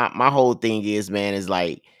 My whole thing is, man, is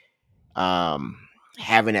like um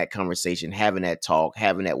having that conversation, having that talk,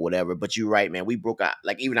 having that whatever. But you're right, man. We broke out.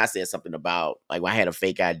 Like even I said something about like when I had a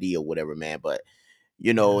fake ID or whatever, man. But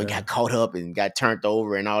and Yeah. got caught up and got turned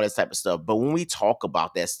over and all that type of stuff. But when we talk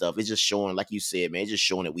about that stuff, it's just showing, like you said, man, it's just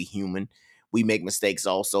showing that we human. We make mistakes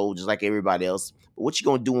also, just like everybody else. But what you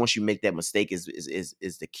gonna do once you make that mistake is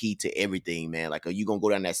the key to everything, man. Like, are you gonna go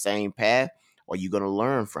down that same path, or you gonna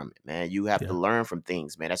learn from it, man? You have to Yeah. learn from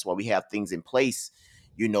things, man. That's why we have things in place,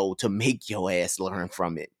 to make your ass learn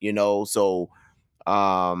from it, So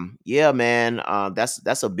yeah, man,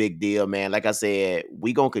 that's a big deal, man. Like I said,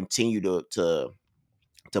 we gonna continue to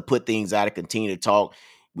put things out and continue to talk.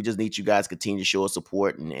 We just need you guys to continue to show us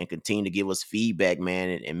support and continue to give us feedback,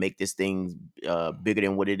 man, and make this thing bigger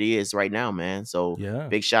than what it is right now, man. So Yeah.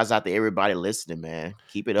 big shouts out to everybody listening, man.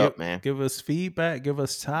 Keep it Give up, man. give us feedback, give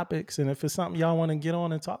us topics, and if it's something y'all want to get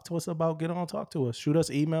on and talk to us about, get on, talk to us. Shoot us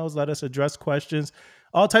emails, let us address questions,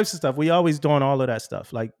 all types of stuff. We always doing all of that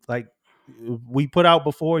stuff. Like we put out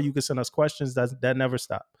before, you can send us questions. That never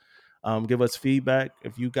stop. Give us feedback.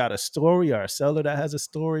 If you got a story or a seller that has a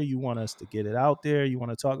story, you want us to get it out there, you want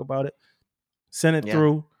to talk about it, send it Yeah.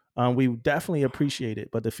 through. We definitely appreciate it.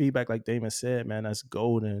 But the feedback, like Damon said, man, that's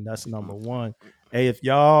golden. That's number one. Hey, if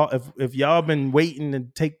y'all been waiting to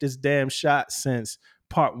take this damn shot since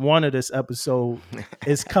part one of this episode,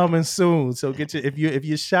 it's coming soon. So get your if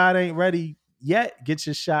your shot ain't ready yet, get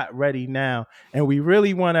your shot ready now. And we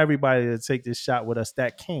really want everybody to take this shot with us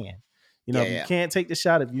that can. Yeah, If you yeah. can't take the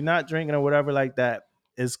shot, if you're not drinking or whatever like that,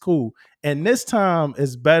 it's cool. And this time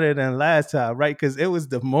is better than last time, right? Because it was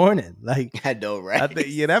the morning. Like I know, I right?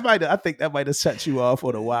 think, I think that might have set you off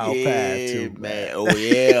on a wild path Yeah, too, man. man. Oh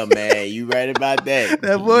yeah, man. You right about that.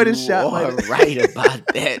 That morning You shot might are have right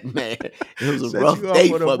about that, man. It was a set rough you off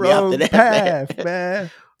day on a for me after wrong that, man. path,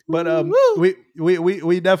 man. But Woo-woo.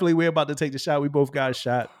 we definitely we're about to take the shot. We both got a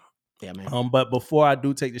shot. Yeah, man. But before I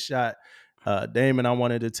do take the shot, Damon, I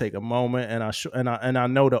wanted to take a moment, and I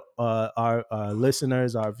know that our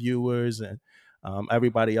listeners, our viewers, and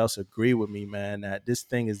everybody else agree with me, man, that this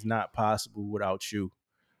thing is not possible without you.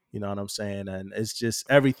 You know what I'm saying? And it's just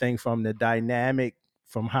everything from the dynamic,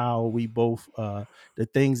 from how we both, the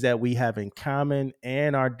things that we have in common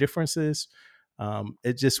and our differences.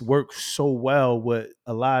 It just works so well with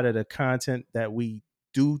a lot of the content that we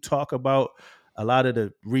do talk about, a lot of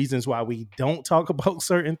the reasons why we don't talk about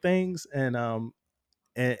certain things, and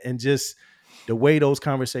just the way those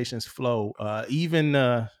conversations flow. Even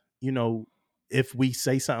you know, if we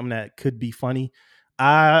say something that could be funny,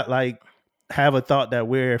 I like have a thought that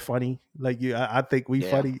we're funny. Like I think we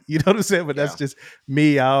Yeah, funny. You know what I'm saying? But that's yeah. just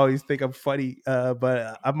me. I always think I'm funny,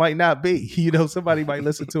 but I might not be. Somebody might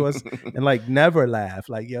listen to us and like never laugh.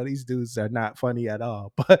 Like, yo, these dudes are not funny at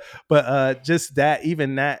all. But just that,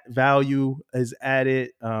 even that value is added.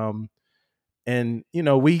 And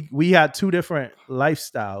we had two different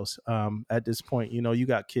lifestyles at this point. You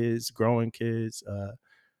got kids, growing kids,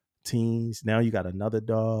 teens. Now you got another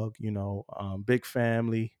dog. Big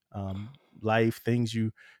family, life, things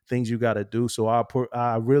you got to do. So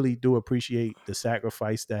I really do appreciate the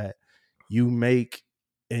sacrifice that you make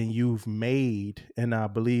and you've made, and I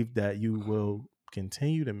believe that you will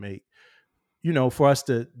continue to make, for us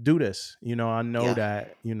to do this. I know Yeah,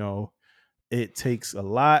 that it takes a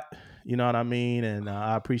lot, you know what I mean? And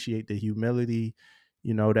I appreciate the humility,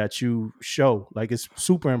 that you show. Like, it's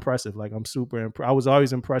super impressive. Like, I'm super I was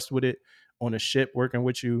always impressed with it on the ship working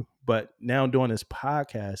with you, but now doing this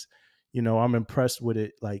podcast, I'm impressed with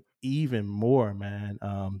it like even more, man.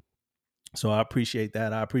 So I appreciate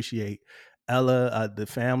that. I appreciate Ella, the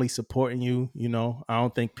family supporting you. I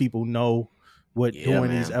don't think people know what yeah,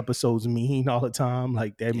 doing these man. episodes mean all the time.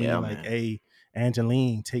 Like, they Yeah, mean like, man. hey,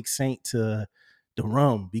 Angeline, take Saint to the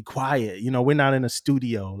room, be quiet. We're not in a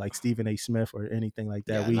studio like Stephen A. Smith or anything like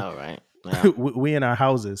that. Yeah, I We know, right? Yeah. we in our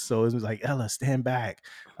houses, so it was like, Ella, stand back.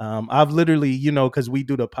 I've literally, because we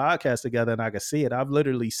do the podcast together and I can see it, I've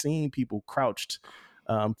literally seen people crouched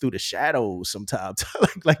through the shadows sometimes,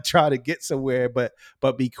 like try to get somewhere, but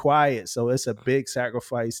be quiet. So it's a big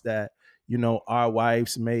sacrifice that our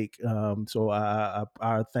wives make. So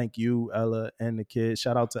I thank you, Ella, and the kids.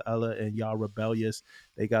 Shout out to Ella and y'all rebellious.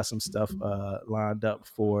 They got some stuff lined up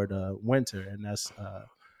for the winter, and that's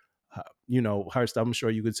Hurst, I'm sure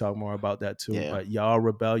you could talk more about that too. Yeah. But y'all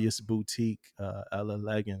rebellious boutique, Ella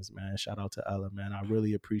Leggins, man. Shout out to Ella, man. I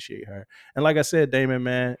really appreciate her. And like I said, Damon,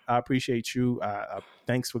 man, I appreciate you.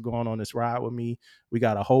 Thanks for going on this ride with me. We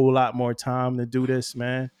got a whole lot more time to do this,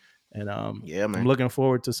 man. And Yeah, I'm man. looking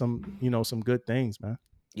forward to some good things, man.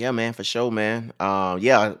 Yeah, man, for sure, man.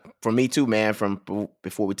 Yeah, for me too, man.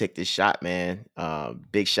 Before we take this shot, man.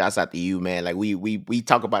 Big shots out to you, man. Like we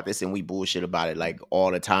talk about this and we bullshit about it like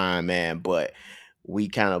all the time, man. But we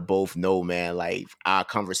kind of both know, man, like our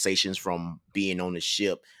conversations from being on the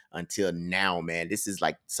ship until now, man, this is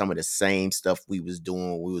like some of the same stuff we was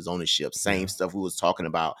doing when we was on the ship, same Yeah. stuff we was talking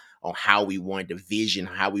about on how we wanted to vision,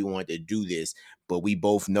 how we wanted to do this. But we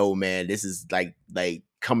both know, man, this is like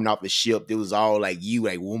coming off the ship. It was all like you,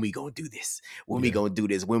 like when we gonna do this, when we Yeah. gonna do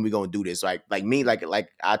this, when we gonna do this. Like me, like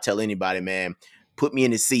I tell anybody, man, put me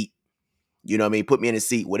in the seat. You know what I mean? Put me in the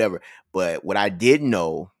seat, whatever. But what I did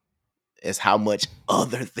know is how much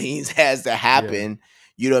other things has to Yeah. happen,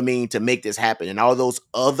 you know what I mean, to make this happen. And all those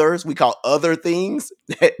others we call other things,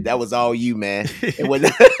 that was all you, man. It was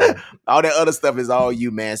Yeah. all that other stuff is all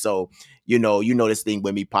you, man. So, you know this thing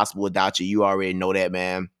wouldn't be possible without you. You already know that,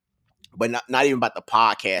 man. But not even about the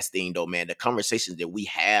podcast thing though, man. The conversations that we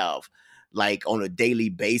have like on a daily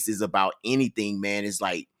basis about anything, man, is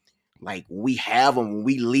like we have them when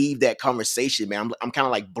we leave that conversation, man. I'm kind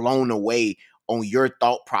of like blown away on your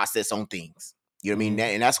thought process on things. You know what I mean? Mhm.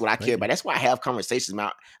 And that's what I care Thank you. about. That's why I have conversations. Man,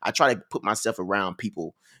 I try to put myself around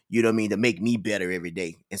people, you know what I mean, to make me better every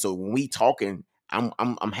day. And so when we talking,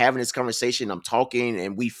 I'm having this conversation, I'm talking,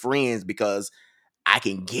 and we friends because I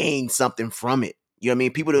can gain something from it. You know what I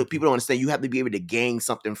mean? Thank you. People don't understand. You have to be able to gain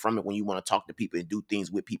something from it when you want to talk to people and do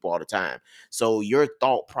things with people all the time. So your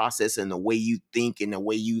thought process and the way you think and the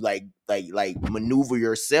way you like maneuver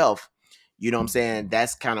yourself, you know what I'm saying?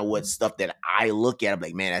 That's kind of what stuff that I look at. I'm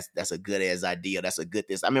like, man, that's a good ass idea. That's a good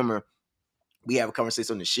this. I remember we have a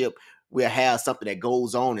conversation on the ship. We'll have something that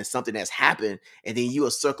goes on and something that's happened, and then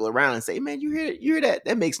you'll circle around and say, "Man, you hear that?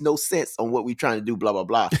 That makes no sense on what we're trying to do." Blah blah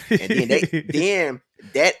blah. And then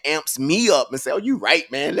that amps me up and say, "Oh, you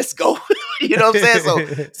right, man. Let's go." You know what I'm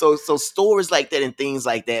saying? So stories like that and things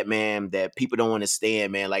like that, man, that people don't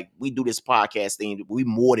understand, man. Like we do this podcast thing. We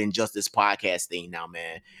more than just this podcast thing now,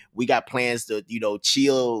 man. We got plans to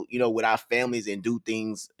chill, with our families and do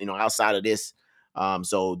things, outside of this.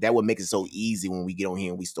 So that would make it so easy when we get on here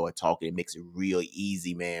and we start talking. It makes it real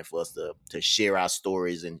easy, man, for us to share our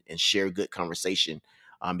stories and share good conversation.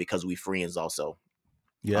 Because we friends also.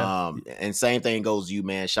 Yeah. And same thing goes to you,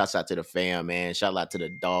 man. Shouts out to the fam, man. Shout out to the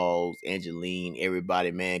dogs, Angeline,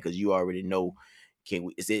 everybody, man, because you already know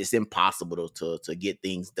it's impossible to get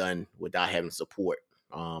things done without having support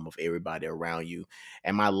of everybody around you.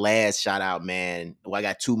 And my last shout out, man. Well, I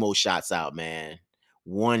got two more shots out, man.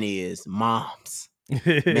 One is moms.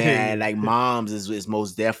 Man, like moms is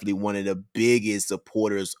most definitely one of the biggest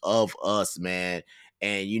supporters of us, man.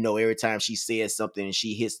 And every time she says something and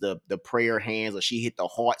she hits the prayer hands or she hit the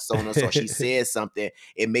hearts on us or she says something,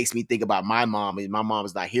 it makes me think about my mom. And my mom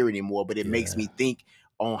is not here anymore, but it makes Yeah. me think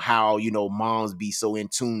on how moms be so in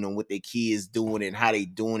tune on what their kids doing and how they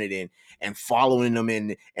doing it and following them,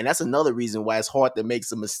 and that's another reason why it's hard to make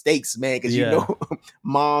some mistakes, man, because Yeah.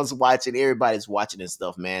 mom's watching, everybody's watching and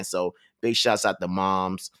stuff, man. So big shouts out to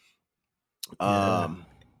moms. Yeah. um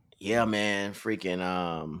yeah, man,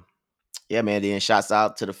 freaking yeah, man, then shouts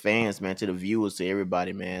out to the fans, man, to the viewers, to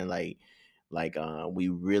everybody, man. We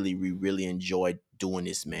really enjoy doing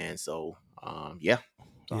this, man. So yeah,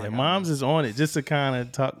 that's all I Yeah, got, man. moms is on it. Just to kind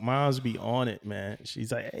of talk, moms be on it, man.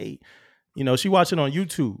 She's like, hey, she watch it on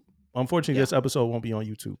YouTube. Unfortunately, Yeah. this episode won't be on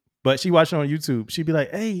YouTube, but she watched it on YouTube. She'd be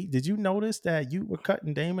like, hey, did you notice that you were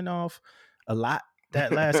cutting Damon off a lot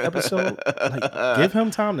that last episode? Like, give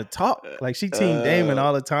him time to talk. Like, she team Damon uh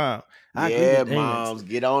all the time. I agree yeah, with Damon. moms,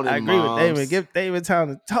 get on it, I agree with Damon. moms. Give Damon time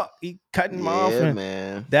to talk. He cutting him off, Yeah, and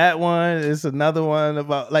man. that one is another one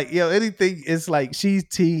about like anything. It's like she's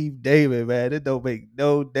team David, man. It don't make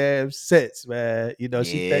no damn sense, man. Yeah,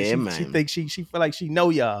 She man. thinks she feel like she know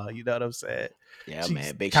y'all. You know what I'm saying? Yeah, She's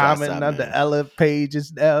man. Big shots commenting out, on the man. Ella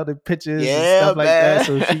pages now, the pictures and Yeah, stuff like that.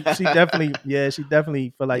 man. So she definitely, yeah, she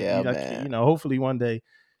definitely feel like Yeah, man. hopefully one day,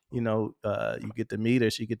 you get to meet her,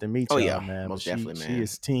 she get to meet Oh y'all, yeah, man. But most she definitely, she man.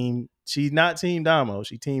 is team. She's not team Damo.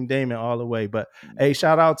 She team Damon all the way. But hey,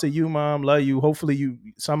 shout out to you, mom. Love you. Hopefully you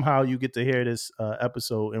somehow you get to hear this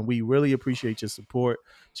episode, and we really appreciate your support.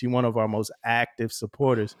 She's one of our most active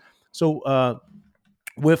supporters. So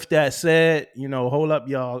with that said, hold up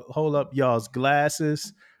y'all's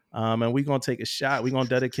glasses. And we're gonna take a shot. We're gonna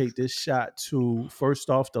dedicate this shot to first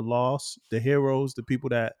off the lost, the heroes, the people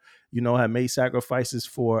that have made sacrifices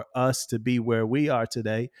for us to be where we are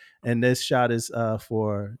today. And this shot is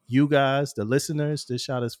for you guys, the listeners. This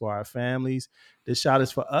shot is for our families. This shot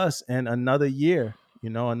is for us and another year.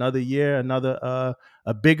 Another year, another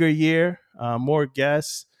a bigger year, more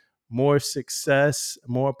guests, more success,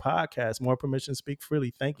 more podcasts, more permission to speak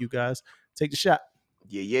freely. Thank you guys. Take the shot.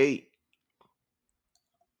 Yeah, yeah.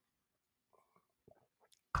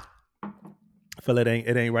 I feel it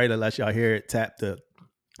ain't right unless y'all hear it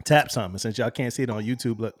tap something. Since y'all can't see it on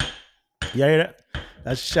YouTube, look. You hear that?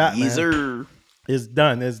 That's a shot, Yes, man. sir. It's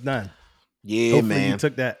done. It's done. Yeah, Hopefully you man.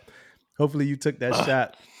 took that. Hopefully you took that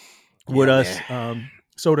shot with Yeah, us. man.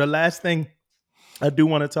 So the last thing I do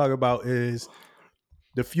want to talk about is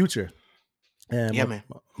the future. And Yeah, man.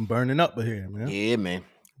 I'm burning up here, man. Yeah, man.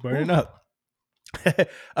 Burning up. All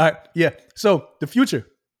right. Yeah. So the future.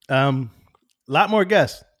 A lot more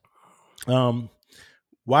guests.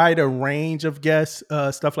 Wider range of guests,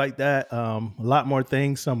 stuff like that. A lot more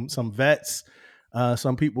things. Some vets,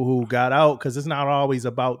 some people who got out, because it's not always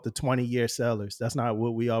about the 20-year sellers. That's not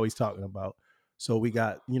what we always talking about. So we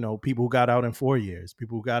got, people who got out in 4 years,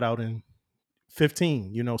 people who got out in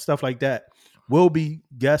 15, stuff like that. We'll be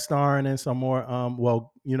guest starring in some more,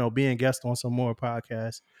 being guest on some more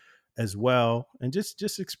podcasts as well. And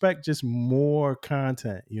just expect just more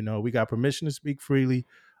content. We got permission to speak freely.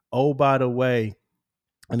 Oh, by the way,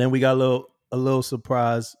 and then we got a little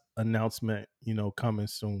surprise announcement, coming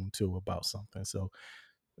soon too about something. So,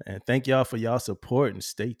 and thank y'all for y'all support and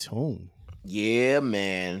stay tuned. Yeah,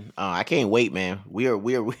 man. I can't wait, man. We got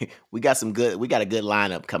we got a good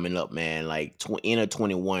lineup coming up, man. Like end of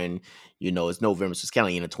 21, it's November, so it's kind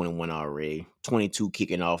of end of 21 already. 22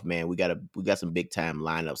 kicking off, man. We got some big time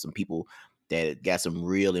lineup, some people that got some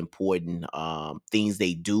real important things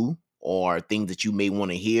they do or things that you may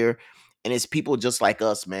want to hear. And it's people just like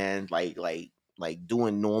us, man, like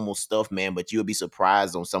doing normal stuff, man, but you'll be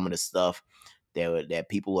surprised on some of the stuff that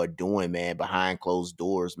people are doing, man, behind closed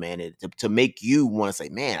doors, man, to make you want to say,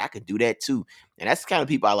 man, I could do that too. And that's the kind of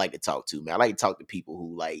people I like to talk to, man. I like to talk to people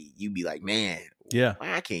who like you be like, man, Yeah.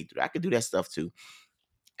 I can't do that. I could do that stuff too.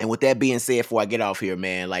 And with that being said, before I get off here,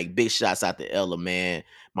 man, like big shots out to Ella, man,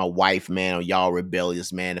 my wife, man, on Y'all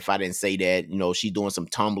Rebellious, man. If I didn't say that, she's doing some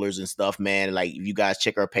tumblers and stuff, man. Like if you guys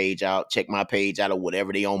check her page out, check my page out, or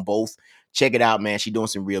whatever they own both. Check it out, man. She's doing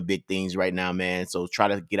some real big things right now, man. So try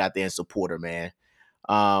to get out there and support her, man.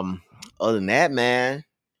 Um, Other than that, man,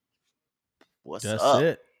 what's That's up?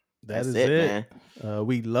 it. That That's is it, it. man.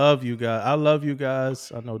 We love you guys. I love you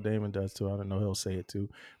guys. I know Damon does too. I don't know, he'll say it too.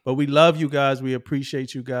 But we love you guys. We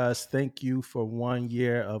appreciate you guys. Thank you for 1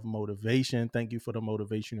 year of motivation. Thank you for the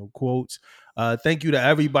motivational quotes. Thank you to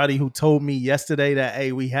everybody who told me yesterday that,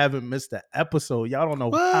 hey, we haven't missed an episode. Y'all don't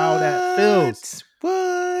know how that feels.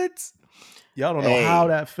 What? Y'all don't know how Hey,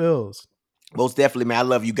 that feels. most definitely, man. I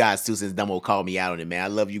love you guys too, since Dumbo called me out on it, man. I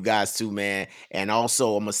love you guys too, man. And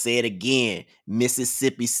also, I'm gonna say it again.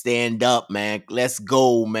 Mississippi stand up, man. Let's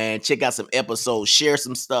go, man. Check out some episodes, share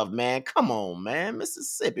some stuff, man. Come on, man.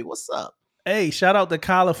 Mississippi, what's up? Hey, shout out to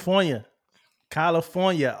California.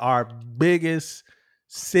 California, our biggest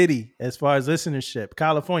city as far as listenership.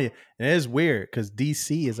 California. And it's weird because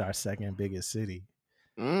DC is our second biggest city.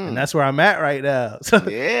 And that's where I'm at right now. So Yeah, man.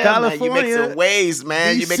 You make California, some waves,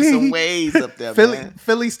 man. You make DC, some waves up there, Philly, man.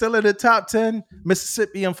 Philly still in the top 10.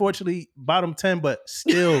 Mississippi, unfortunately, bottom 10, but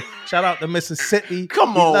still, shout out to Mississippi.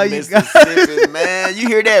 Come We on, love you guys. Mississippi, man. You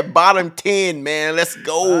hear that? Bottom 10, man. Let's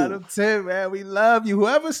go. Bottom 10, man. We love you.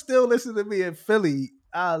 Whoever still listens to me in Philly,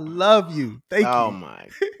 I love you. Thank Oh you. my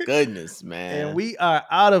goodness, man. And we are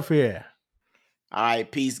out of here. All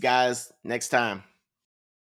right, peace, guys. Next time.